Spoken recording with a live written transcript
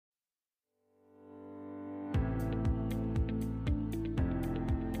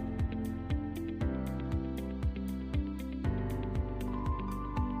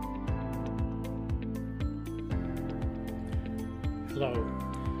Hello,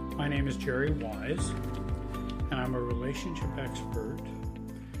 my name is Jerry Wise, and I'm a relationship expert,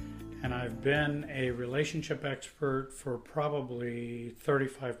 and I've been a relationship expert for probably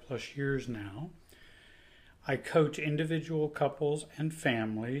 35 plus years now. I coach individual couples and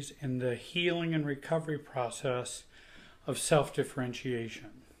families in the healing and recovery process of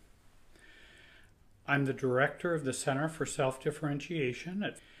self-differentiation. I'm the director of the Center for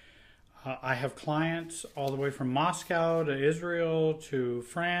Self-Differentiation. I have clients all the way from Moscow to Israel to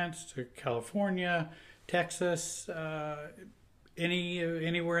France to California, Texas,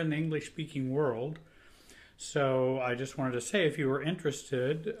 anywhere in the English-speaking world. So I just wanted to say, if you were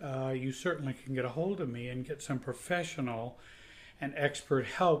interested, you certainly can get a hold of me and get some professional and expert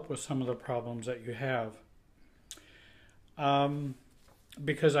help with some of the problems that you have.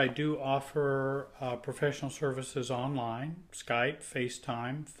 Because I do offer professional services online, Skype,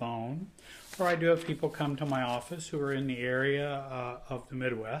 FaceTime, phone, or I do have people come to my office who are in the area of the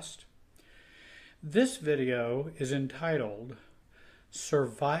Midwest. This video is entitled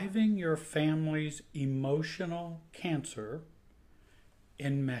Surviving Your Family's Emotional Cancer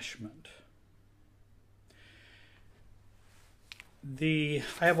Enmeshment. I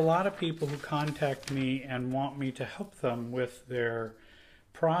have a lot of people who contact me and want me to help them with their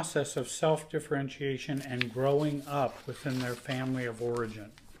process of self-differentiation and growing up within their family of origin.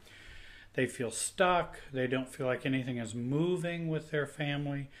 They feel stuck. They don't feel like anything is moving with their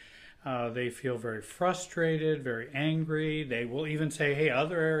family. They feel very frustrated, very angry. They will even say, hey,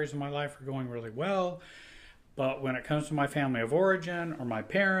 other areas of my life are going really well, but when it comes to my family of origin or my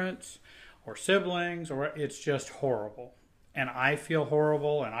parents or siblings, it's just horrible. And I feel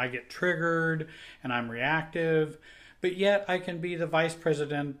horrible and I get triggered and I'm reactive. But yet I can be the vice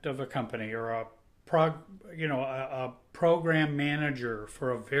president of a company or a program manager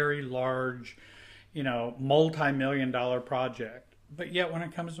for a very large, multi-million-dollar project. But yet when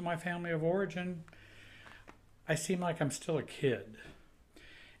it comes to my family of origin, I seem like I'm still a kid.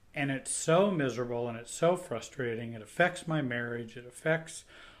 And it's so miserable and it's so frustrating. It affects my marriage. It affects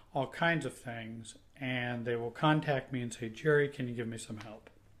all kinds of things. And they will contact me and say, Jerry, can you give me some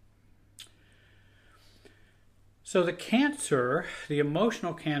help? So the cancer, the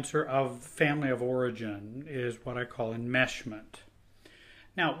emotional cancer of family of origin, is what I call enmeshment.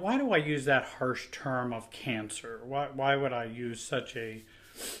 Now, why do I use that harsh term of cancer? Why would I use such a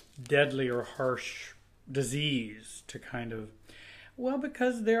deadly or harsh disease to kind of... Well,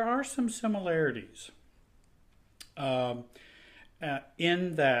 because there are some similarities in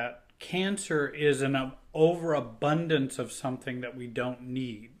that cancer is an overabundance of something that we don't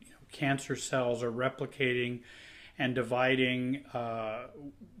need. Cancer cells are replicating and dividing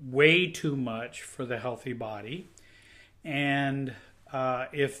way too much for the healthy body, and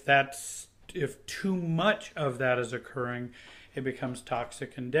if too much of that is occurring, it becomes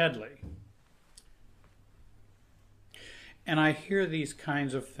toxic and deadly. And I hear these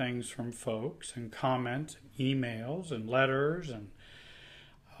kinds of things from folks and comments, and emails and letters and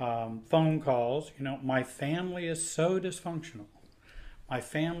phone calls. My family is so dysfunctional. My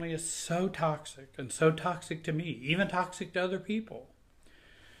family is so toxic, and so toxic to me, even toxic to other people.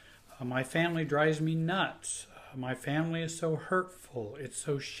 My family drives me nuts. My family is so hurtful. It's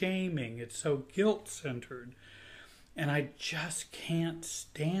so shaming. It's so guilt-centered. And I just can't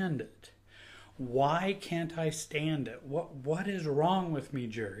stand it. Why can't I stand it? What is wrong with me,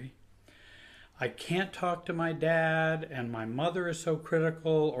 Jerry? I can't talk to my dad, and my mother is so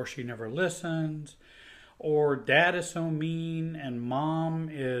critical, or she never listens. Or dad is so mean and mom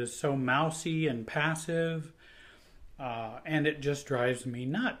is so mousy and passive, and it just drives me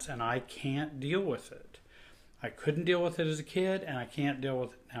nuts and I can't deal with it. I couldn't deal with it as a kid and I can't deal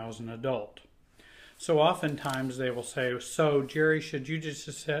with it now as an adult. So oftentimes they will say, so Jerry, do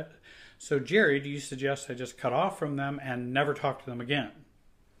you suggest I just cut off from them and never talk to them again?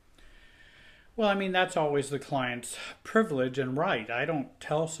 Well, that's always the client's privilege and right. I don't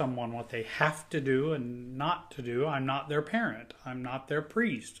tell someone what they have to do and not to do. I'm not their parent. I'm not their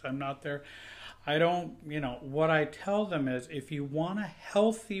priest. What I tell them is, if you want a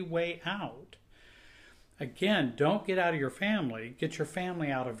healthy way out, again, don't get out of your family. Get your family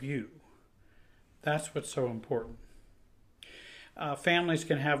out of you. That's what's so important. Families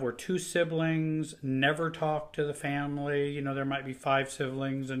can have where two siblings never talk to the family. There might be 5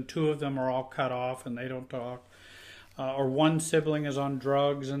 siblings and 2 of them are all cut off and they don't talk. Or one sibling is on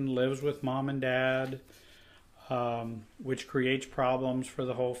drugs and lives with mom and dad, which creates problems for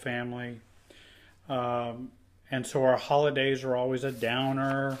the whole family. And so our holidays are always a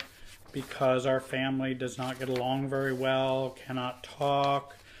downer because our family does not get along very well, cannot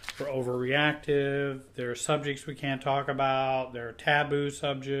talk, we're overreactive, there are subjects we can't talk about, there are taboo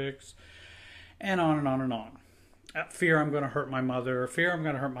subjects, and on and on and on. Fear I'm going to hurt my mother, fear I'm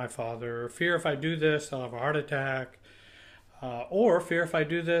going to hurt my father, fear if I do this I'll have a heart attack, or fear if I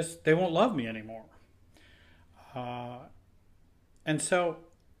do this they won't love me anymore. And so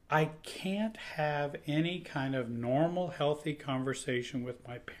I can't have any kind of normal, healthy conversation with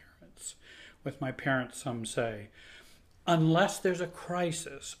my parents, some say, unless there's a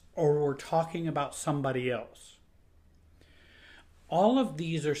crisis or we're talking about somebody else. All of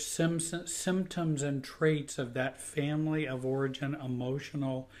these are symptoms and traits of that family of origin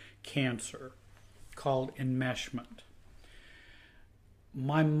emotional cancer called enmeshment.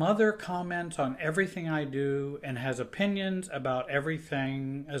 My mother comments on everything I do and has opinions about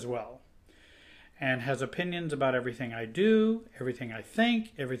everything as well. And has opinions about everything I do, everything I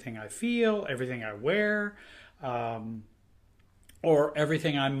think, everything I feel, everything I wear, or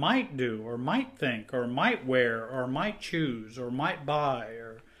everything I might do or might think or might wear or might choose or might buy,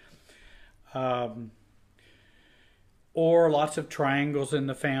 or lots of triangles in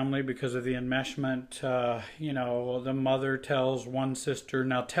the family because of the enmeshment. The mother tells one sister,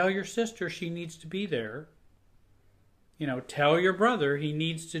 now tell your sister she needs to be there. Tell your brother he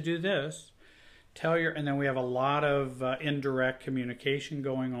needs to do this. And then we have a lot of indirect communication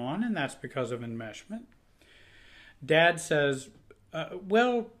going on, and that's because of enmeshment. Dad says,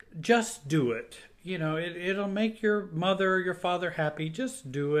 well, just do it. It'll make your mother or your father happy.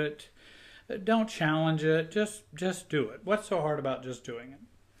 Just do it. Don't challenge it. Just do it. What's so hard about just doing it?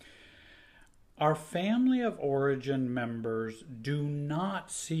 Our family of origin members do not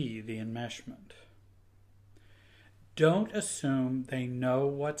see the enmeshment. Don't assume they know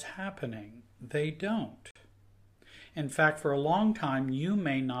what's happening. They don't. In fact, for a long time, you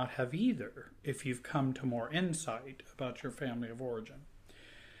may not have either if you've come to more insight about your family of origin.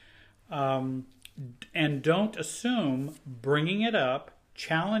 And don't assume bringing it up,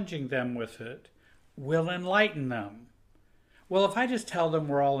 challenging them with it, will enlighten them. Well, if I just tell them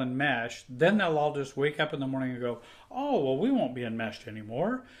we're all enmeshed, then they'll all just wake up in the morning and go, oh, well, we won't be enmeshed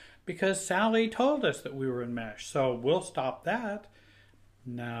anymore because Sally told us that we were enmeshed, so we'll stop that.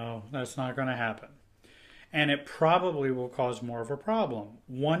 No, that's not going to happen. And it probably will cause more of a problem.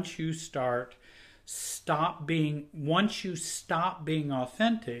 Once you stop being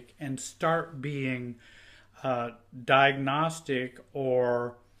authentic and start being diagnostic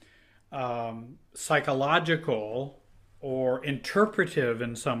or psychological or interpretive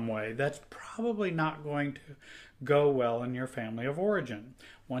in some way, that's probably not going to go well in your family of origin.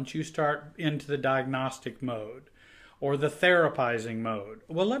 Once you start into the diagnostic mode or the therapizing mode,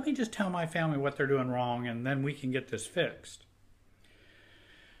 well, let me just tell my family what they're doing wrong and then we can get this fixed.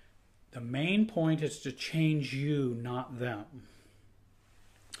 The main point is to change you, not them.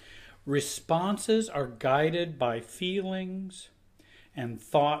 Responses are guided by feelings, and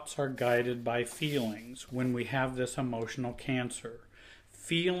thoughts are guided by feelings when we have this emotional cancer.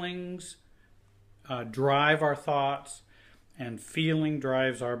 Feelings drive our thoughts, and feeling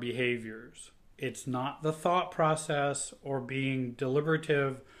drives our behaviors. It's not the thought process or being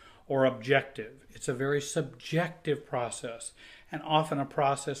deliberative or objective. It's a very subjective process, and often a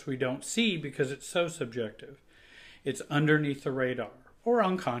process we don't see because it's so subjective. It's underneath the radar or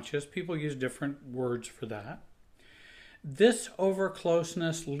unconscious. People use different words for that. This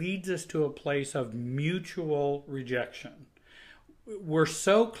over-closeness leads us to a place of mutual rejection. We're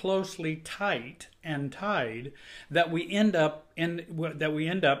so closely tight and tied that we end up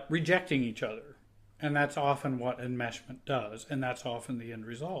rejecting each other. And that's often what enmeshment does, and that's often the end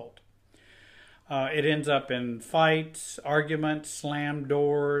result. It ends up in fights, arguments, slammed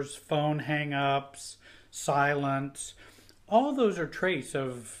doors, phone hang-ups, silence. All those are traits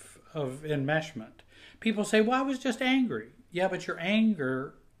of enmeshment. People say, well, I was just angry. Yeah, but your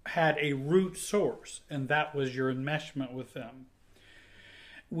anger had a root source, and that was your enmeshment with them.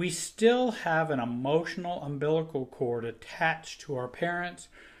 We still have an emotional umbilical cord attached to our parents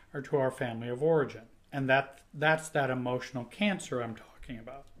or to our family of origin. And that's that emotional cancer I'm talking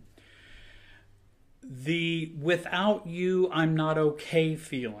about. The without you, I'm not okay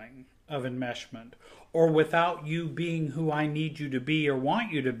feeling of enmeshment, or without you being who I need you to be or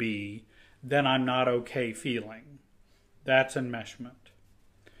want you to be, then I'm not okay feeling. That's enmeshment.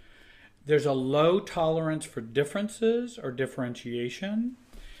 There's a low tolerance for differences or differentiation.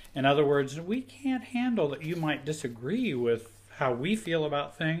 In other words, we can't handle that you might disagree with how we feel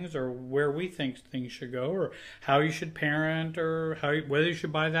about things or where we think things should go or how you should parent or whether you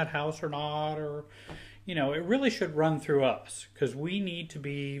should buy that house or not, or it really should run through us because we need to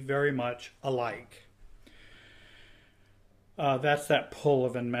be very much alike. That's that pull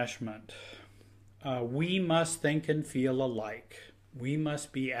of enmeshment. We must think and feel alike. We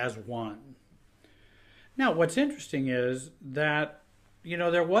must be as one. Now, what's interesting is that,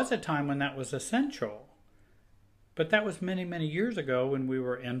 there was a time when that was essential. But that was many, many years ago when we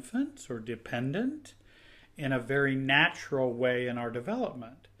were infants or dependent in a very natural way in our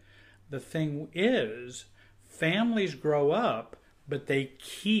development. The thing is, families grow up, but they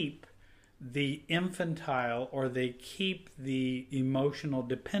keep the infantile or they keep the emotional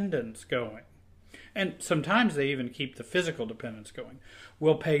dependence going. And sometimes they even keep the physical dependence going.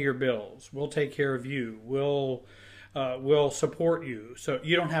 We'll pay your bills. We'll take care of you. We'll support you. So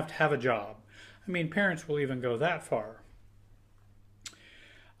you don't have to have a job. I mean, parents will even go that far.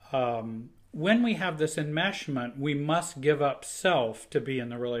 When we have this enmeshment, we must give up self to be in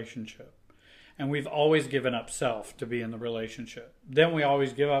the relationship. And we've always given up self to be in the relationship. Then we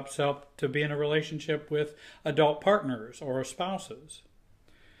always give up self to be in a relationship with adult partners or spouses.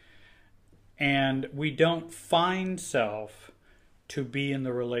 And we don't find self to be in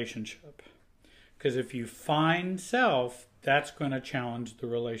the relationship. Because if you find self, that's going to challenge the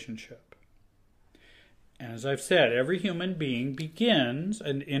relationship. And as I've said, every human being begins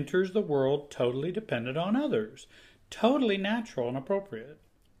and enters the world totally dependent on others. Totally natural and appropriate.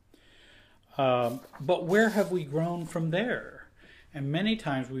 But where have we grown from there? And many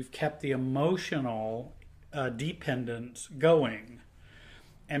times we've kept the emotional dependence going.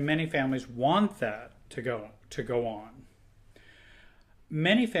 And many families want that to go on.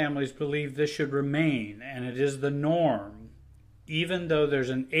 Many families believe this should remain, and it is the norm, even though there's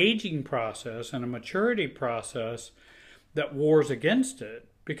an aging process and a maturity process that wars against it.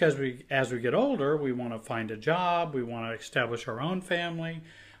 Because as we get older, we want to find a job, we want to establish our own family,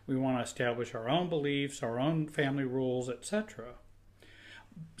 we want to establish our own beliefs, our own family rules, etc.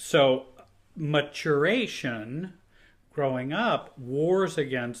 So maturation, growing up, wars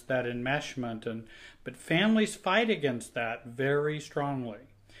against that enmeshment, but families fight against that very strongly.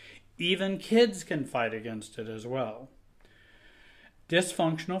 Even kids can fight against it as well.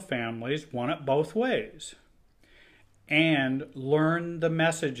 Dysfunctional families want it both ways and learn the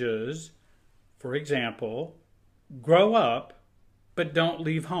messages. For example, grow up, but don't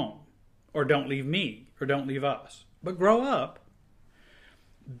leave home, or don't leave me, or don't leave us. But grow up,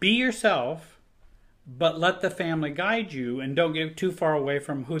 be yourself, but let the family guide you and don't get too far away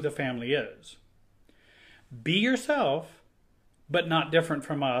from who the family is. Be yourself, but not different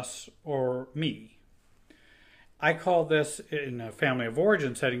from us or me. I call this, in a family of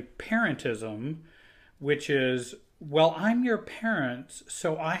origin setting, parentism, which is, well, I'm your parents,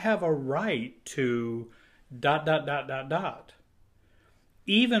 so I have a right to ...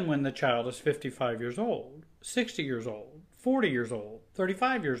 Even when the child is 55 years old, 60 years old, 40 years old,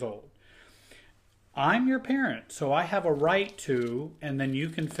 35 years old. I'm your parent, so I have a right to, and then you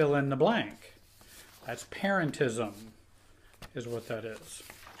can fill in the blank. That's parentism, is what that is.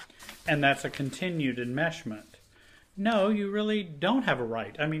 And that's a continued enmeshment. No, you really don't have a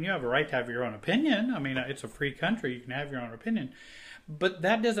right. I mean, you have a right to have your own opinion. I mean, it's a free country. You can have your own opinion. But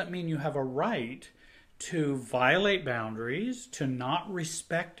that doesn't mean you have a right to violate boundaries, to not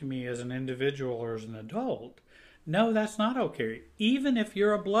respect me as an individual or as an adult. No, that's not okay, even if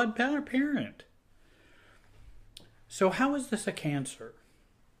you're a blood parent. So how is this a cancer?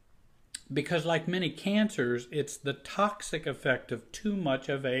 Because like many cancers, it's the toxic effect of too much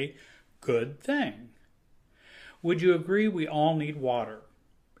of a good thing. Would you agree we all need water?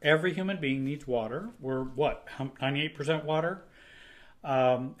 Every human being needs water. We're, 98% water?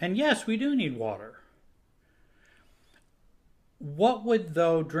 And yes, we do need water. What would,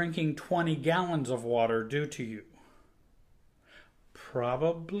 though, drinking 20 gallons of water do to you?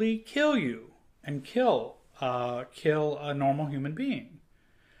 Probably kill you and kill a normal human being.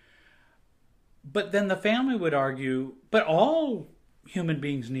 But then the family would argue, but all human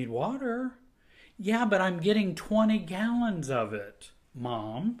beings need water. Yeah, but I'm getting 20 gallons of it,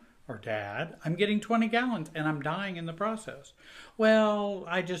 Mom or Dad. I'm getting 20 gallons and I'm dying in the process. Well,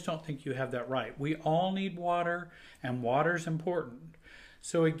 I just don't think you have that right. We all need water, and water's important.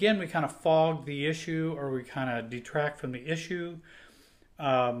 So again, we kind of fog the issue, or we kind of detract from the issue.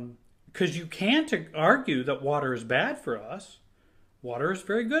 Because you can't argue that water is bad for us. Water is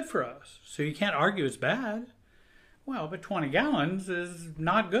very good for us. So you can't argue it's bad. Well, but 20 gallons is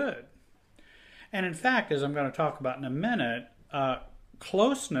not good. And in fact, as I'm going to talk about in a minute,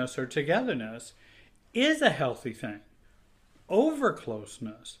 closeness or togetherness is a healthy thing. Over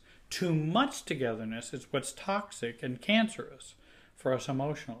closeness, too much togetherness, is what's toxic and cancerous for us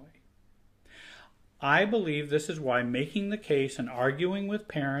emotionally. I believe this is why making the case and arguing with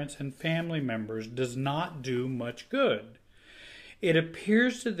parents and family members does not do much good. It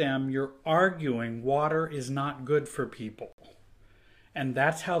appears to them you're arguing water is not good for people. And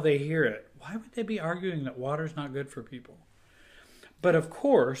that's how they hear it. Why would they be arguing that water is not good for people? But of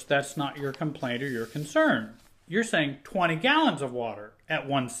course, that's not your complaint or your concern. You're saying 20 gallons of water at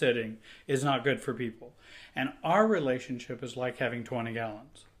one sitting is not good for people. And our relationship is like having 20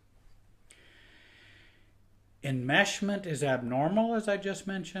 gallons. Enmeshment is abnormal, as I just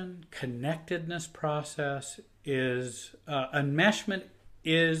mentioned. Connectedness process is, enmeshment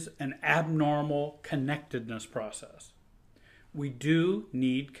is an abnormal connectedness process. We do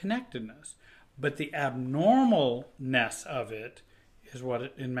need connectedness, but the abnormalness of it is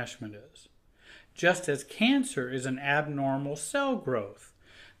what enmeshment is. Just as cancer is an abnormal cell growth.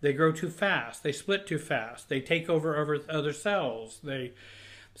 They grow too fast, they split too fast, they take over other cells.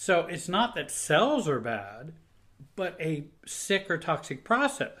 So it's not that cells are bad, but a sick or toxic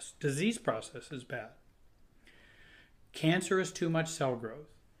process, disease process, is bad. Cancer is too much cell growth.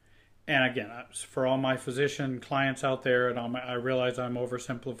 And again, for all my physician clients out there, and I realize I'm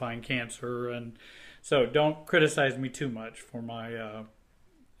oversimplifying cancer, and so don't criticize me too much for my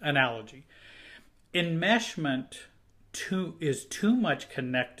analogy. Enmeshment is too much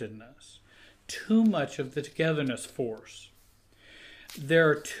connectedness, too much of the togetherness force. There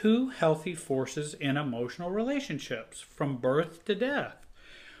are two healthy forces in emotional relationships from birth to death.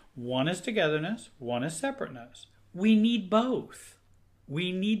 One is togetherness, one is separateness. We need both.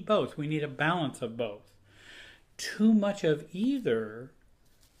 We need both. We need a balance of both. Too much of either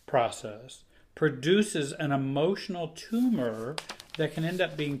process produces an emotional tumor that can end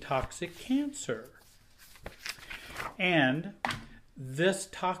up being toxic cancer. And this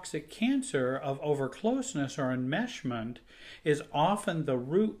toxic cancer of overcloseness or enmeshment is often the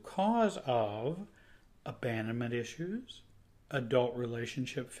root cause of abandonment issues, adult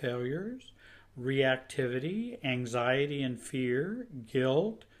relationship failures, reactivity, anxiety and fear,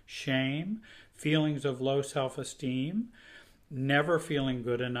 guilt, shame, feelings of low self-esteem, never feeling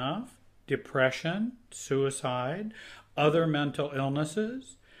good enough, depression, suicide, other mental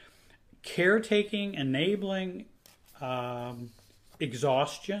illnesses, caretaking, enabling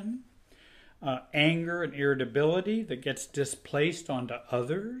exhaustion, anger and irritability that gets displaced onto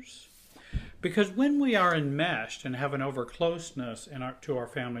others. Because when we are enmeshed and have an overcloseness to our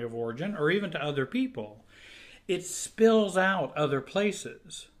family of origin, or even to other people, it spills out other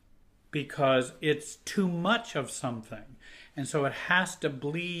places because it's too much of something. And so it has to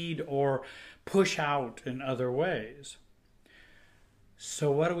bleed or push out in other ways.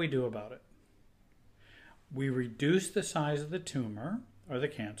 So what do we do about it? We reduce the size of the tumor or the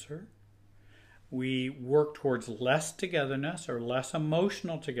cancer. We work towards less togetherness or less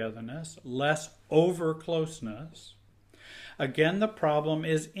emotional togetherness, less over closeness. Again, the problem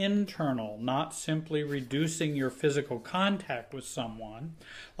is internal, not simply reducing your physical contact with someone.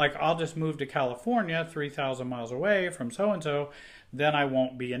 Like, I'll just move to California, 3,000 miles away from so-and-so, then I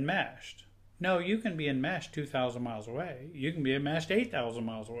won't be enmeshed. No, you can be enmeshed 2,000 miles away. You can be enmeshed 8,000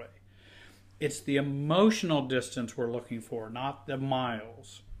 miles away. It's the emotional distance we're looking for, not the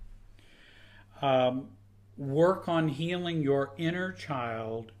miles. Work on healing your inner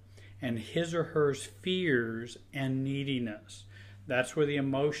child and his or her fears and neediness. That's where the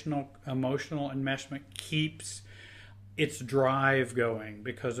emotional enmeshment keeps its drive going,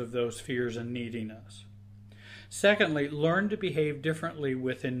 because of those fears and neediness. Secondly, learn to behave differently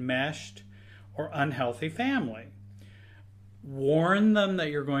with enmeshed or unhealthy family. Warn them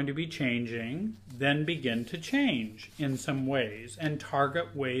that you're going to be changing, then begin to change in some ways and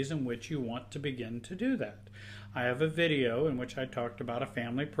target ways in which you want to begin to do that. I have a video in which I talked about a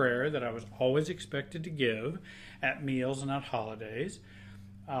family prayer that I was always expected to give at meals and at holidays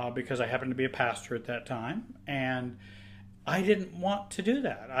because I happened to be a pastor at that time, and I didn't want to do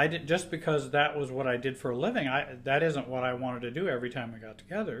that. Just because that was what I did for a living. That isn't what I wanted to do every time we got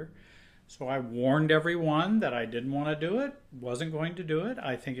together. So I warned everyone that I didn't want to do it, wasn't going to do it.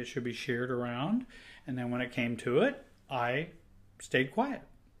 I think it should be shared around. And then when it came to it, I stayed quiet.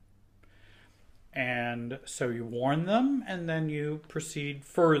 And so you warn them, and then you proceed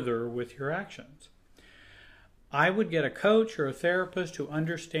further with your actions. I would get a coach or a therapist who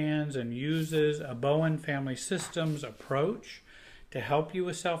understands and uses a Bowen Family Systems approach to help you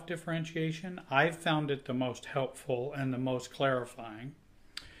with self-differentiation. I've found it the most helpful and the most clarifying.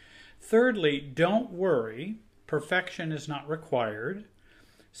 Thirdly, don't worry. Perfection is not required.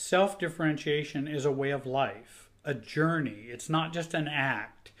 Self-differentiation is a way of life, a journey. It's not just an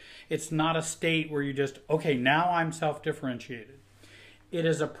act. It's not a state where you just, okay, now I'm self-differentiated. It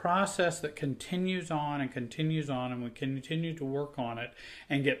is a process that continues on and continues on, and we continue to work on it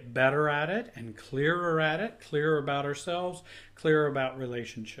and get better at it and clearer at it, clearer about ourselves, clearer about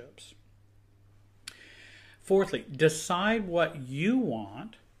relationships. Fourthly, decide what you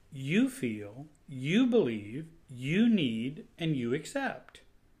want, you feel, you believe, you need, and you accept.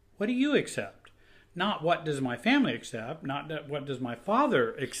 What do you accept? Not what does my family accept, not what does my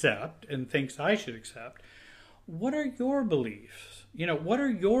father accept and thinks I should accept. What are your beliefs? What are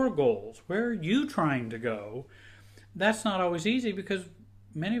your goals? Where are you trying to go? That's not always easy because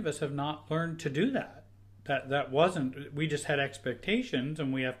many of us have not learned to do that. We just had expectations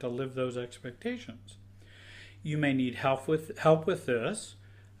and we have to live those expectations. You may need help with this.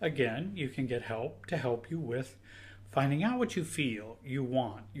 Again, you can get help to help you with finding out what you feel, you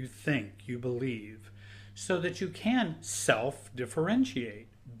want, you think, you believe, so that you can self-differentiate,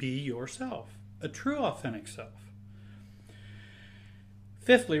 be yourself, a true authentic self.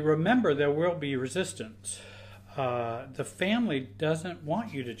 Fifthly, remember there will be resistance. The family doesn't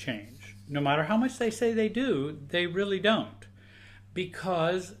want you to change. No matter how much they say they do, they really don't.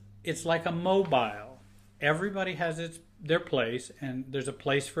 Because it's like a mobile. Everybody has their place, and there's a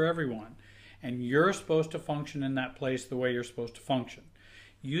place for everyone. And you're supposed to function in that place the way you're supposed to function.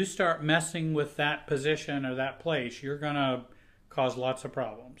 You start messing with that position or that place, you're going to cause lots of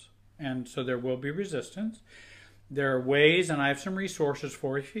problems. And so there will be resistance. There are ways, and I have some resources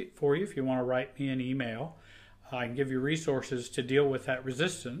for you if you want to write me an email. I can give you resources to deal with that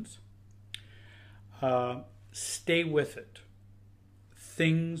resistance. Stay with it.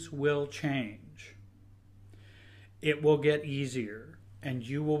 Things will change. It will get easier, and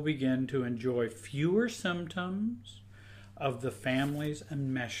you will begin to enjoy fewer symptoms of the family's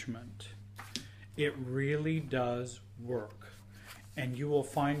enmeshment. It really does work. And you will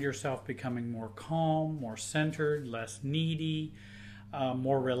find yourself becoming more calm, more centered, less needy,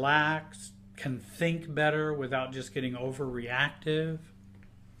 more relaxed, can think better without just getting overreactive.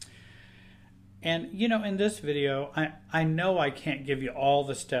 And, in this video, I know I can't give you all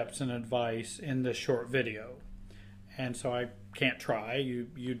the steps and advice in this short video. And so I can't try.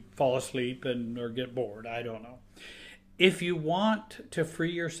 You'd fall asleep or get bored. I don't know. If you want to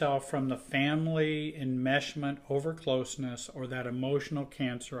free yourself from the family enmeshment, over closeness, or that emotional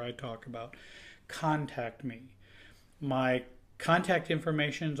cancer I talk about, contact me. My contact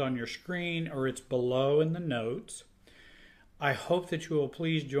information is on your screen or it's below in the notes. I hope that you will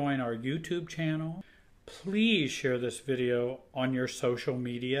please join our YouTube channel. Please share this video on your social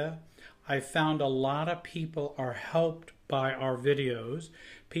media. I found a lot of people are helped by our videos.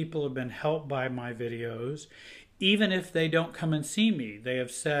 People have been helped by my videos. Even if they don't come and see me, they have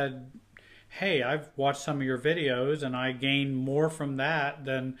said, hey, I've watched some of your videos and I gained more from that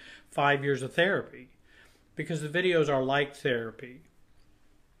than 5 years of therapy. Because the videos are like therapy.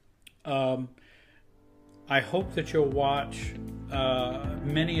 I hope that you'll watch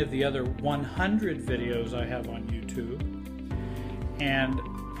many of the other 100 videos I have on YouTube. And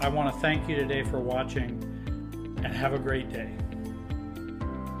I want to thank you today for watching, and have a great day.